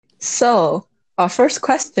So, our first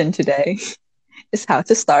question today is how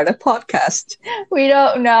to start a podcast. We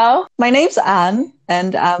don't know. My name's Anne,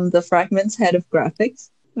 and I'm the Fragments head of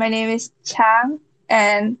graphics. My name is Trang,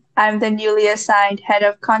 and I'm the newly assigned head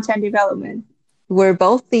of content development. We're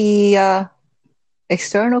both the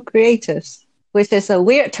external creatives, which is a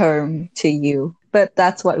weird term to you, but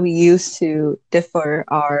that's what we use to differ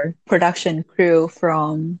our production crew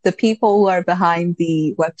from the people who are behind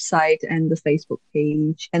the website and the Facebook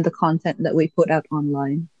page and the content that we put out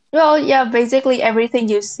online. Well, yeah, basically everything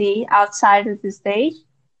you see outside of the stage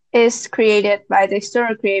is created by the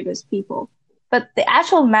external creatives people. But the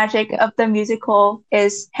actual magic of the musical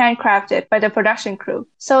is handcrafted by the production crew.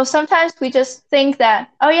 So sometimes we just think that,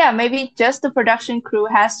 oh yeah, maybe just the production crew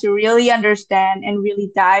has to really understand and really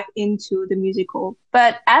dive into the musical.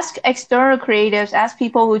 But as external creatives, as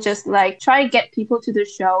people who just like try to get people to the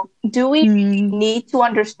show, do we really need to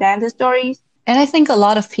understand the stories? And I think a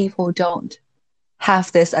lot of people don't have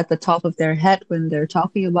this at the top of their head when they're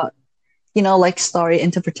talking about, like story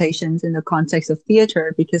interpretations in the context of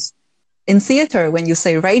theater, because in theater, when you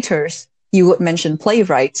say writers, you would mention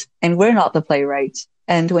playwright, and we're not the playwright.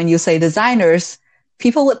 And when you say designers,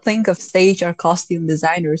 people would think of stage or costume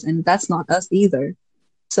designers, and that's not us either.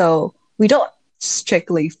 So we don't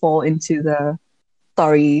strictly fall into the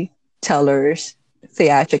storytellers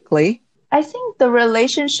theatrically. I think the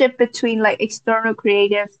relationship between like external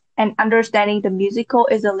creatives and understanding the musical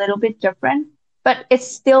is a little bit different, but it's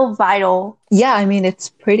still vital. Yeah, I mean, it's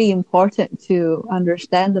pretty important to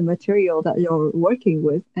understand the material that you're working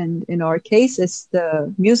with. And in our case, it's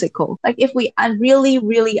the musical. Like if we really,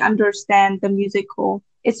 really understand the musical,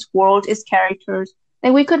 its world, its characters,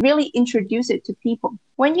 then we could really introduce it to people.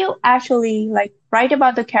 When you actually like write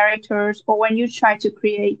about the characters or when you try to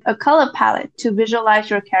create a color palette to visualize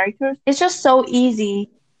your characters, it's just so easy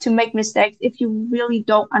to make mistakes if you really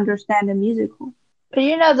don't understand the musical.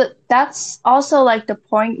 But that's also like the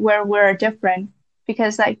point where we're different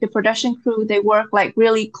because like the production crew, they work like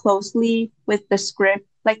really closely with the script,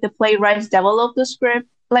 like the playwrights develop the script.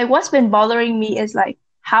 Like what's been bothering me is like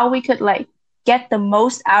how we could like get the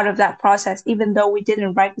most out of that process, even though we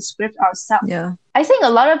didn't write the script ourselves. Yeah. I think a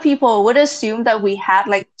lot of people would assume that we had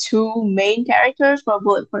like two main characters for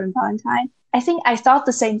Bullet for Valentine. I think I thought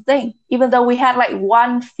the same thing, even though we had like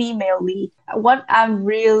one female lead. What I'm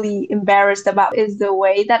really embarrassed about is the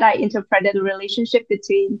way that I interpreted the relationship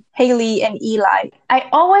between Haley and Eli. I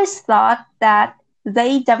always thought that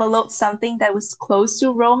they developed something that was close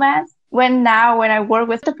to romance. When I work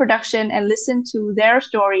with the production and listen to their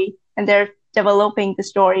story and they're developing the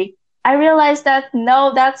story, I realized that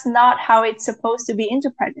no, that's not how it's supposed to be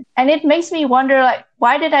interpreted. And it makes me wonder, like,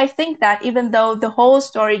 why did I think that even though the whole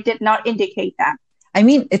story did not indicate that? I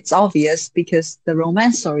mean, it's obvious because the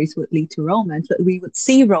romance stories would lead to romance, but we would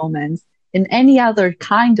see romance in any other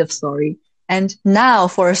kind of story. And now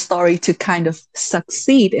for a story to kind of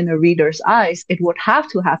succeed in a reader's eyes, it would have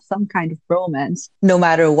to have some kind of romance, no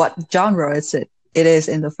matter what genre it is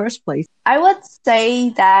in the first place. I would say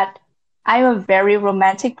that I'm a very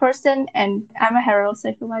romantic person and I'm a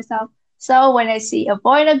heterosexual myself. So when I see a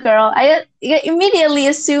boy and a girl, I immediately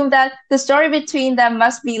assume that the story between them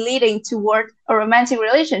must be leading toward a romantic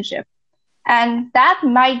relationship. And that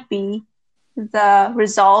might be the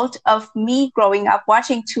result of me growing up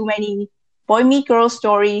watching too many boy meet girl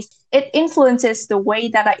stories. It influences the way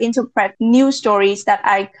that I interpret new stories that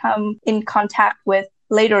I come in contact with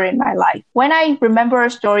later in my life. When I remember a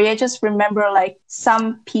story, I just remember like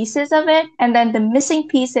some pieces of it, and then the missing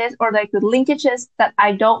pieces or like the linkages that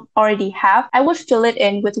I don't already have, I would fill it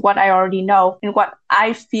in with what I already know and what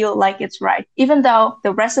I feel like it's right, even though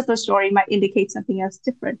the rest of the story might indicate something else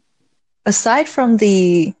different. Aside from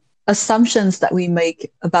the assumptions that we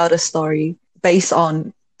make about a story based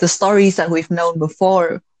on the stories that we've known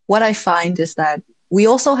before, what I find is that we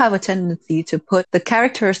also have a tendency to put the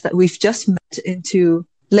characters that we've just met into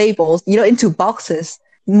labels, into boxes,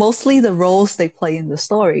 mostly the roles they play in the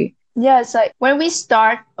story. Yeah, it's like when we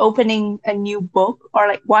start opening a new book or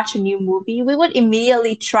like watch a new movie, we would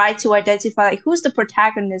immediately try to identify like who's the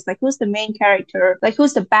protagonist, like who's the main character, like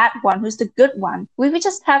who's the bad one, who's the good one. We would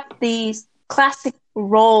just have these classic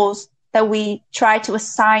roles that we try to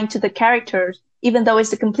assign to the characters, even though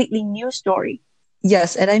it's a completely new story.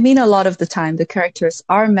 Yes, and I mean a lot of the time the characters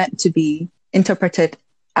are meant to be interpreted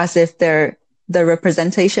as if they're the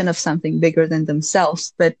representation of something bigger than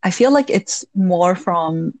themselves. But I feel like it's more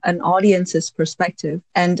from an audience's perspective.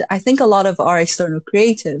 And I think a lot of our external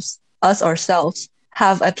creatives, us ourselves,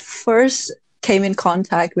 have at first came in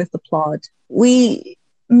contact with the plot. We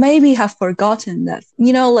maybe have forgotten that,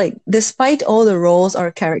 you know, like despite all the roles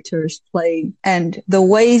our characters play and the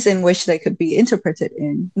ways in which they could be interpreted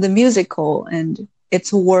in the musical and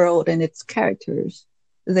its world and its characters,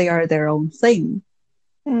 they are their own thing.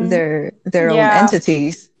 They're their own Yeah.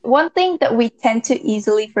 entities. One thing that we tend to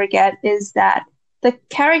easily forget is that the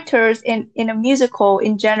characters in a musical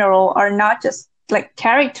in general are not just like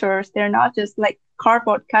characters. They're not just like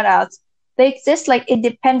cardboard cutouts. They exist like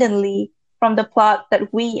independently from the plot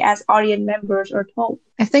that we as audience members are told.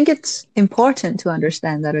 I think it's important to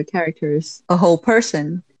understand that a character is a whole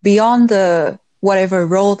person beyond the whatever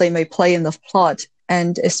role they may play in the plot.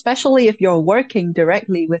 And especially if you're working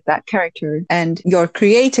directly with that character and you're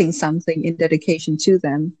creating something in dedication to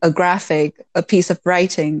them, a graphic, a piece of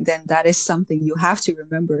writing, then that is something you have to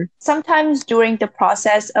remember. Sometimes during the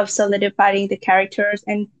process of solidifying the characters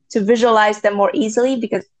and to visualize them more easily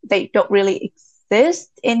because they don't really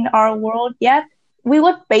exist in our world yet, we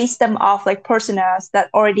would base them off like personas that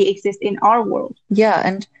already exist in our world. Yeah,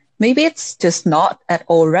 and maybe it's just not at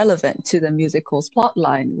all relevant to the musical's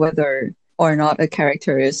plotline, whether or not a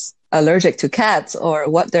character is allergic to cats or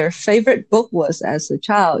what their favorite book was as a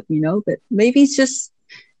child, you know, but maybe it's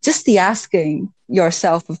just the asking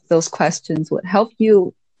yourself of those questions would help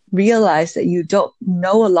you realize that you don't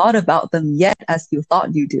know a lot about them yet as you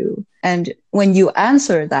thought you do. And when you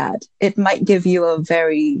answer that, it might give you a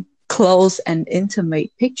very close and intimate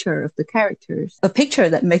picture of the characters, a picture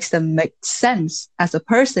that makes them make sense as a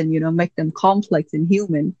person, you know, make them complex and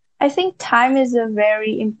human. I think time is a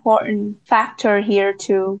very important factor here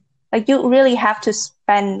too. Like you really have to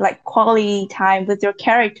spend like quality time with your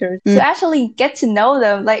characters to actually get to know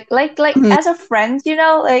them. Like as a friend, you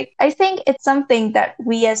know, like I think it's something that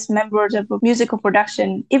we as members of a musical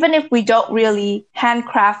production, even if we don't really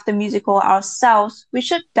handcraft the musical ourselves, we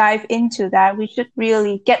should dive into that. We should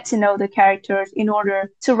really get to know the characters in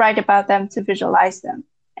order to write about them, to visualize them.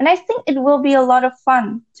 And I think it will be a lot of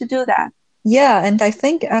fun to do that. Yeah, and I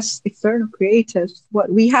think as external creatives, what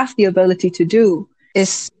we have the ability to do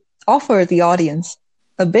is offer the audience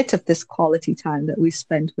a bit of this quality time that we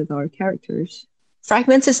spend with our characters.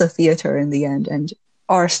 Fragments is a theater in the end, and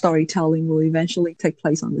our storytelling will eventually take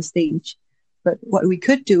place on the stage. But what we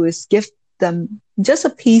could do is give them just a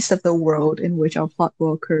piece of the world in which our plot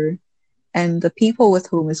will occur and the people with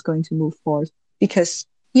whom it's going to move forward. Because,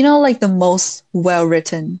 you know, like the most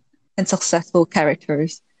well-written and successful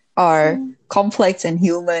characters are complex and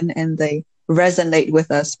human, and they resonate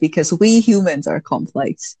with us because we humans are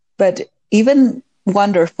complex. But even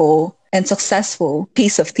wonderful and successful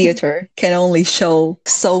piece of theater can only show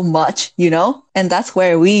so much, you know? And that's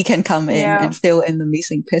where we can come in and fill in the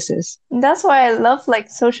missing pieces. And that's why I love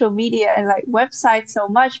like social media and like websites so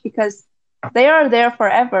much, because they are there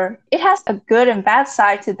forever. It has a good and bad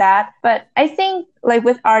side to that. But I think like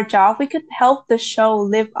with our job, we could help the show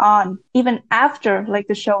live on even after like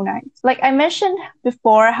the show night. Like I mentioned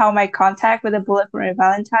before how my contact with a Bullet for a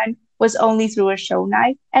Valentine was only through a show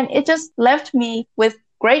night. And it just left me with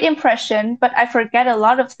great impression, but I forget a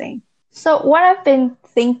lot of things. So what I've been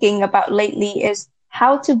thinking about lately is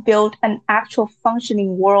how to build an actual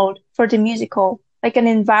functioning world for the musical, like an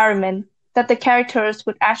environment that the characters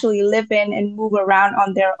would actually live in and move around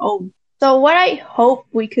on their own. So what I hope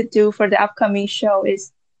we could do for the upcoming show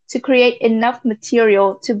is to create enough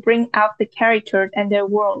material to bring out the characters and their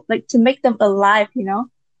world, like to make them alive, you know,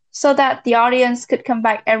 so that the audience could come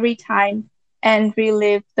back every time and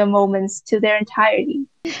relive the moments to their entirety.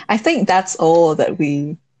 I think that's all that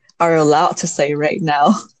we are allowed to say right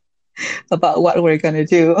now about what we're going to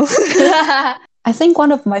do. I think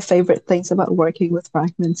one of my favorite things about working with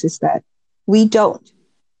Fragments is that we don't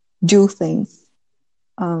do things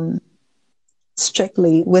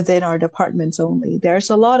strictly within our departments only. There's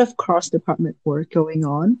a lot of cross-department work going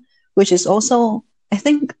on, which is also, I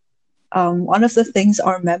think, one of the things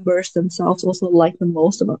our members themselves also like the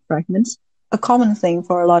most about Fragments. A common thing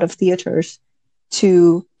for a lot of theaters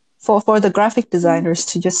for the graphic designers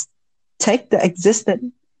to just take the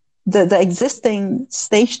existing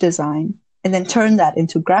stage design and then turn that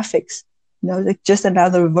into graphics, you know, like just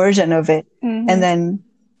another version of it, and then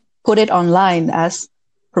put it online as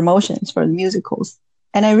promotions for the musicals.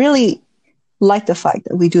 And I really like the fact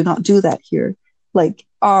that we do not do that here. Like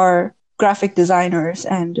our graphic designers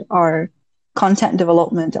and our content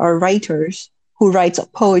development, our writers who writes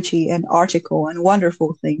poetry and article and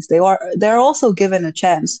wonderful things, they're also given a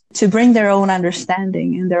chance to bring their own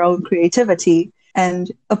understanding and their own creativity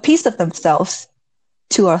and a piece of themselves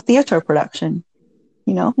to our theater production,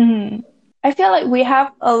 you know? I feel like we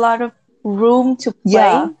have a lot of room to play.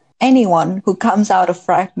 Yeah, anyone who comes out of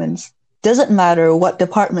Fragments doesn't matter what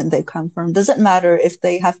department they come from, doesn't matter if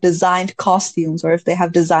they have designed costumes or if they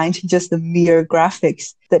have designed just the mere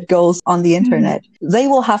graphics that goes on the internet. They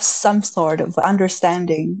will have some sort of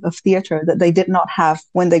understanding of theater that they did not have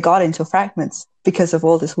when they got into Fragments because of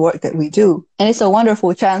all this work that we do. And it's a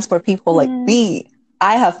wonderful chance for people like me.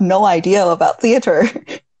 I have no idea about theater.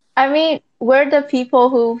 I mean, we're the people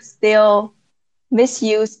who still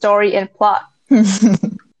misuse story and plot.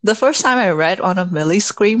 The first time I read on a Millie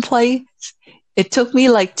screenplay, it took me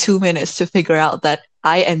like 2 minutes to figure out that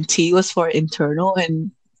INT was for internal and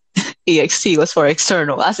EXT was for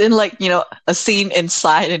external, as in like, a scene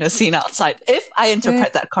inside and a scene outside. If I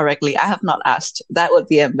interpret that correctly, I have not asked. That would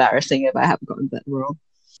be embarrassing if I have gotten that wrong.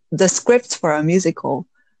 The scripts for a musical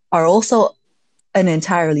are also an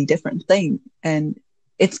entirely different thing, and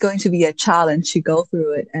it's going to be a challenge to go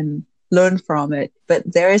through it and learn from it.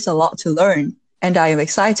 But there is a lot to learn. And I am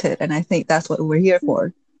excited, and I think that's what we're here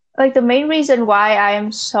for. Like the main reason why I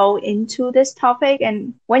am so into this topic,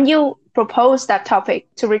 and when you proposed that topic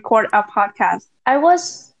to record a podcast, I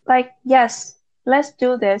was like, yes, let's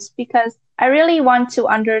do this, because I really want to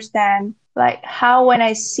understand like how when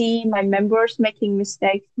I see my members making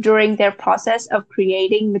mistakes during their process of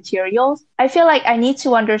creating materials, I feel like I need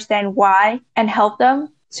to understand why and help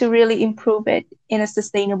them to really improve it in a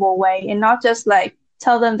sustainable way, and not just like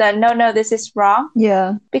tell them that no, this is wrong.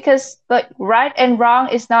 Yeah. Because like right and wrong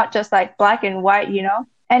is not just like black and white,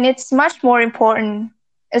 And it's much more important,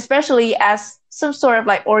 especially as some sort of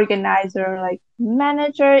like organizer, like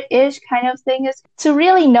manager-ish kind of thing, is to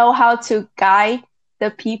really know how to guide the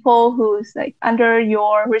people who's like under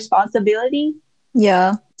your responsibility.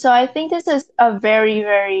 Yeah. So I think this is a very,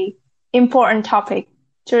 very important topic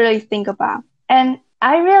to really think about. And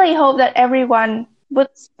I really hope that everyone would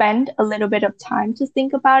spend a little bit of time to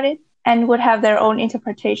think about it and would have their own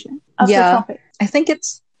interpretation of the topic. I think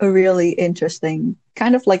it's a really interesting,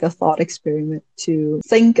 kind of like a thought experiment to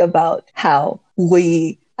think about how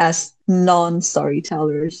we as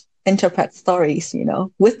non-storytellers interpret stories,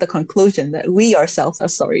 with the conclusion that we ourselves are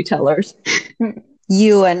storytellers.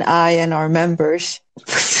 You and I and our members,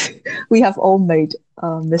 we have all made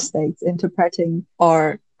mistakes interpreting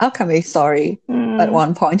our upcoming story at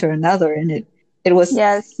one point or another, and it was,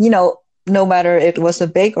 no matter it was a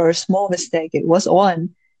big or a small mistake, it was one.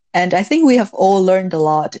 And I think we have all learned a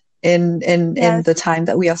lot in the time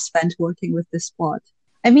that we have spent working with this plot.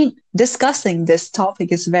 I mean, discussing this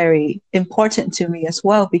topic is very important to me as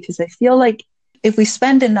well, because I feel like if we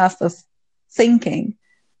spend enough of thinking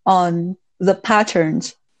on the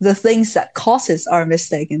patterns, the things that causes our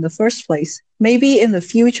mistake in the first place, maybe in the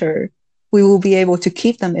future, we will be able to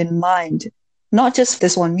keep them in mind. Not just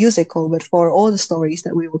this one musical, but for all the stories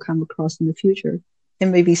that we will come across in the future,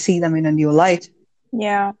 and maybe see them in a new light.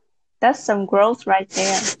 Yeah, that's some growth right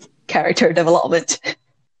there. Character development.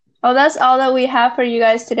 Well, that's all that we have for you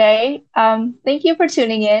guys today. Thank you for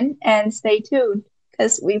tuning in, and stay tuned,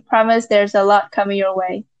 because we promise there's a lot coming your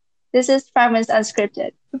way. This is Fragments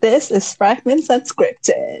Unscripted. This is Fragments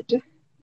Unscripted.